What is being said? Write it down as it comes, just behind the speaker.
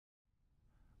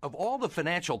Of all the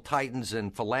financial titans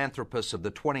and philanthropists of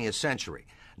the 20th century,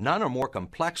 none are more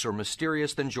complex or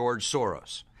mysterious than George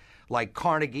Soros. Like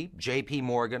Carnegie, J.P.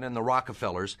 Morgan, and the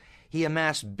Rockefellers, he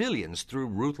amassed billions through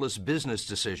ruthless business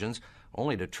decisions,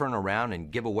 only to turn around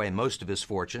and give away most of his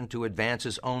fortune to advance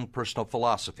his own personal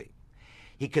philosophy.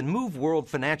 He can move world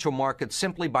financial markets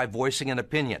simply by voicing an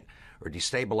opinion, or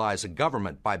destabilize a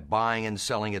government by buying and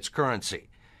selling its currency.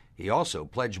 He also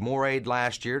pledged more aid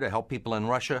last year to help people in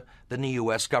Russia than the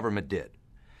U.S. government did.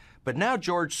 But now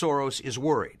George Soros is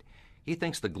worried. He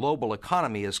thinks the global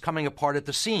economy is coming apart at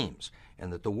the seams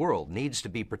and that the world needs to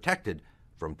be protected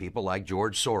from people like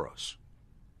George Soros.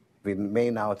 We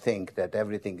may now think that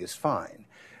everything is fine,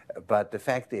 but the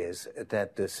fact is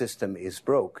that the system is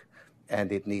broke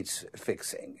and it needs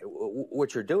fixing.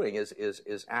 What you're doing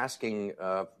is asking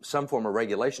some form of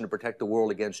regulation to protect the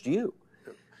world against you.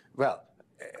 Well,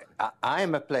 I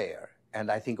am a player,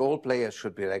 and I think all players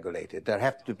should be regulated. There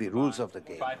have to be rules of the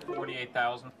game. Buy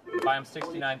 48,000. Buy him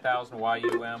 69,000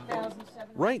 YUM.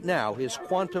 Right now, his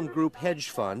Quantum Group hedge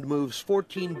fund moves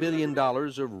 $14 billion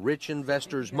of rich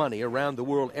investors' money around the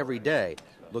world every day,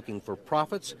 looking for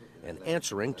profits and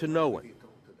answering to no one.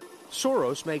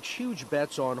 Soros makes huge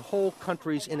bets on whole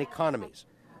countries and economies.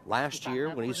 Last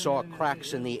year, when he saw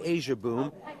cracks in the Asia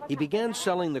boom, he began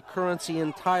selling the currency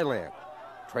in Thailand.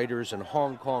 Traders in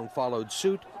Hong Kong followed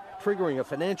suit, triggering a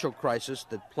financial crisis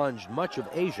that plunged much of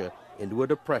Asia into a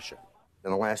depression.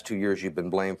 In the last 2 years, you've been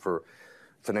blamed for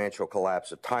financial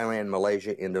collapse of Thailand,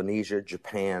 Malaysia, Indonesia,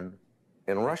 Japan,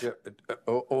 and Russia. Yeah,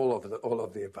 all of the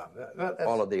above.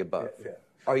 All of the above. Yeah.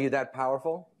 Are you that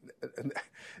powerful?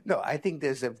 No, I think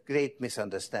there's a great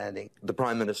misunderstanding. The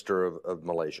Prime Minister of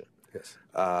Malaysia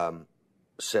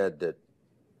said that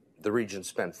the region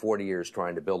spent 40 years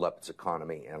trying to build up its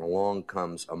economy, and along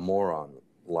comes a moron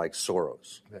like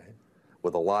Soros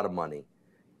with a lot of money,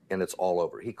 and it's all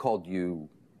over. He called you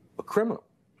a criminal.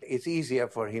 It's easier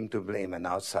for him to blame an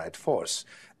outside force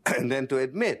than to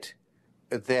admit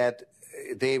that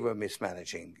they were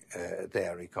mismanaging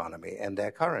their economy and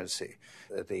their currency.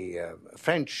 The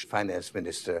French finance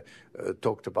minister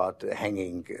talked about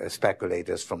hanging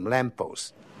speculators from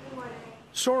lampposts.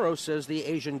 Soros says the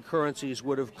Asian currencies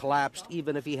would have collapsed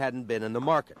even if he hadn't been in the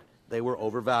market. They were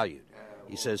overvalued.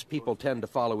 He says people tend to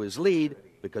follow his lead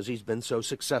because he's been so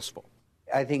successful.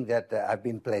 I think that I've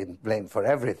been blamed for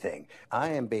everything.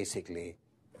 I am basically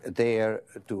there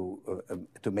to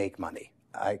make money.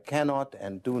 I cannot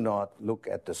and do not look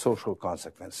at the social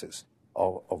consequences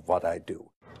of what I do.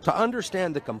 To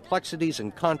understand the complexities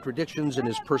and contradictions in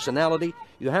his personality,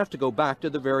 you have to go back to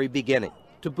the very beginning,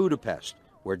 to Budapest,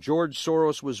 where George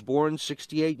Soros was born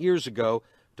 68 years ago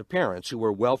to parents who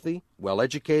were wealthy,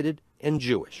 well-educated, and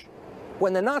Jewish.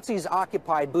 When the Nazis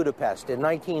occupied Budapest in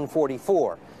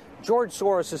 1944, George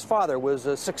Soros' father was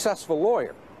a successful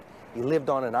lawyer. He lived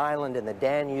on an island in the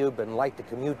Danube and liked to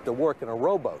commute to work in a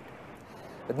rowboat.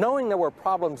 But knowing there were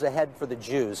problems ahead for the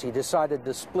Jews, he decided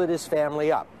to split his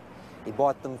family up. He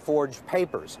bought them forged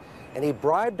papers, and he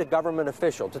bribed a government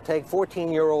official to take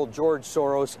 14-year-old George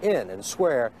Soros in and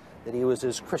swear that he was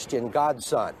his Christian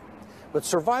godson. But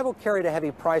survival carried a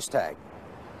heavy price tag.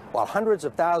 While hundreds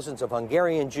of thousands of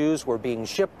Hungarian Jews were being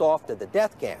shipped off to the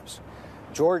death camps,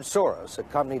 George Soros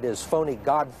accompanied his phony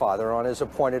godfather on his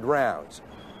appointed rounds,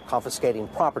 confiscating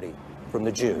property from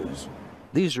the Jews.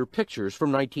 These are pictures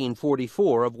from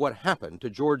 1944 of what happened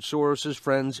to George Soros's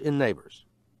friends and neighbors.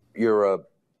 You're a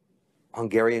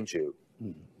Hungarian Jew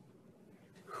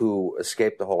who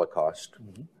escaped the Holocaust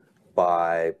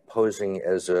by posing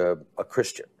as a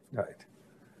Christian. Right.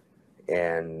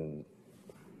 And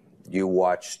you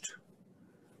watched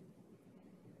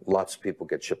lots of people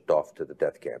get shipped off to the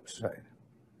death camps. Right.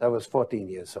 I was 14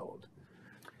 years old.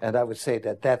 And I would say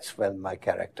that that's when my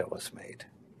character was made.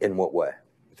 In what way?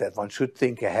 That one should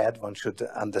think ahead, one should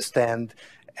understand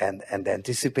and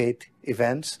anticipate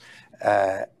events,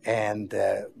 and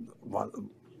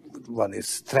one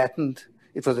is threatened.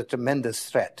 It was a tremendous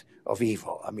threat of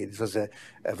evil. I mean, it was a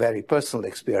very personal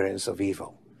experience of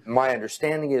evil. My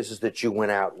understanding is that you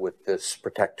went out with this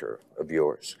protector of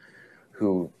yours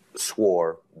who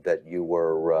swore that you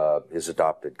were his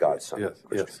adopted godson. Yes,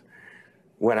 yes.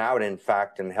 Went out, in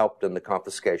fact, and helped in the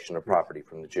confiscation of property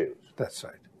from the Jews. That's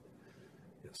right.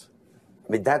 Yes.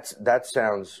 I mean, that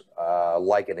sounds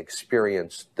like an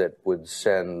experience that would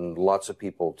send lots of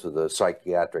people to the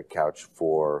psychiatric couch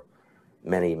for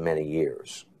many, many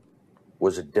years.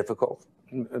 Was it difficult?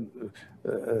 Not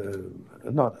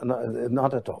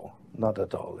at all. Not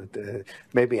at all.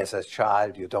 Maybe as a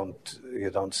child you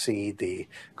don't see the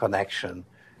connection,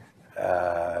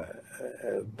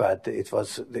 but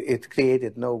it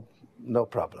created no No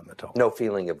problem at all. No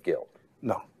feeling of guilt?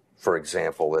 No. For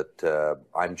example, that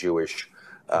I'm Jewish,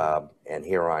 and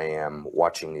here I am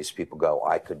watching these people go,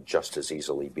 I could just as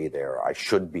easily be there, I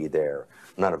should be there,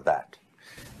 none of that?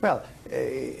 Well,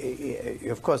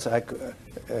 of course, I could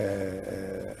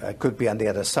be on the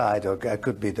other side, or I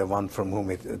could be the one from whom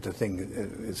the thing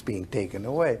is being taken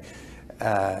away.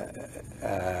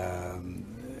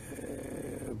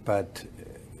 But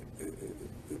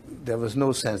there was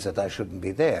no sense that I shouldn't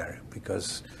be there,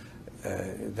 because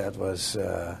that was,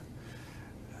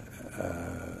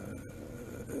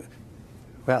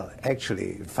 well,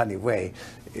 actually, funny way,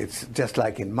 it's just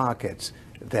like in markets,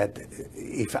 that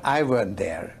if I weren't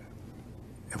there,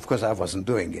 of course I wasn't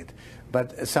doing it,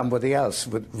 but somebody else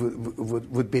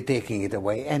would be taking it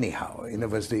away anyhow. In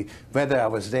other words, whether I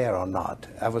was there or not,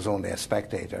 I was only a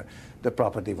spectator, the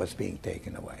property was being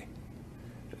taken away.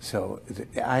 So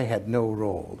I had no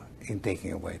role in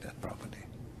taking away that property.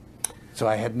 So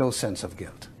I had no sense of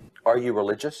guilt. Are you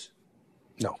religious?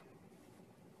 No.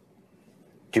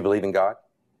 Do you believe in God?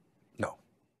 No.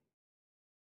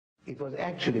 It was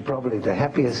actually probably the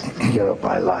happiest year of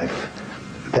my life,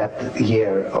 that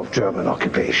year of German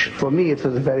occupation. For me, it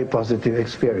was a very positive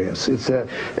experience. It's a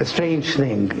strange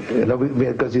thing,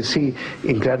 because you see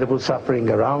incredible suffering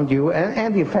around you,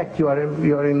 and in fact,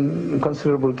 you're in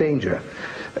considerable danger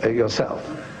yourself.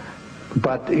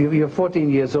 But you're 14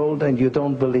 years old and you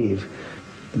don't believe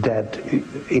that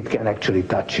it can actually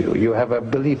touch you. You have a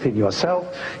belief in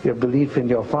yourself, your belief in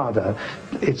your father.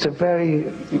 It's a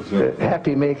very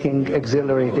happy-making,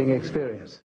 exhilarating experience.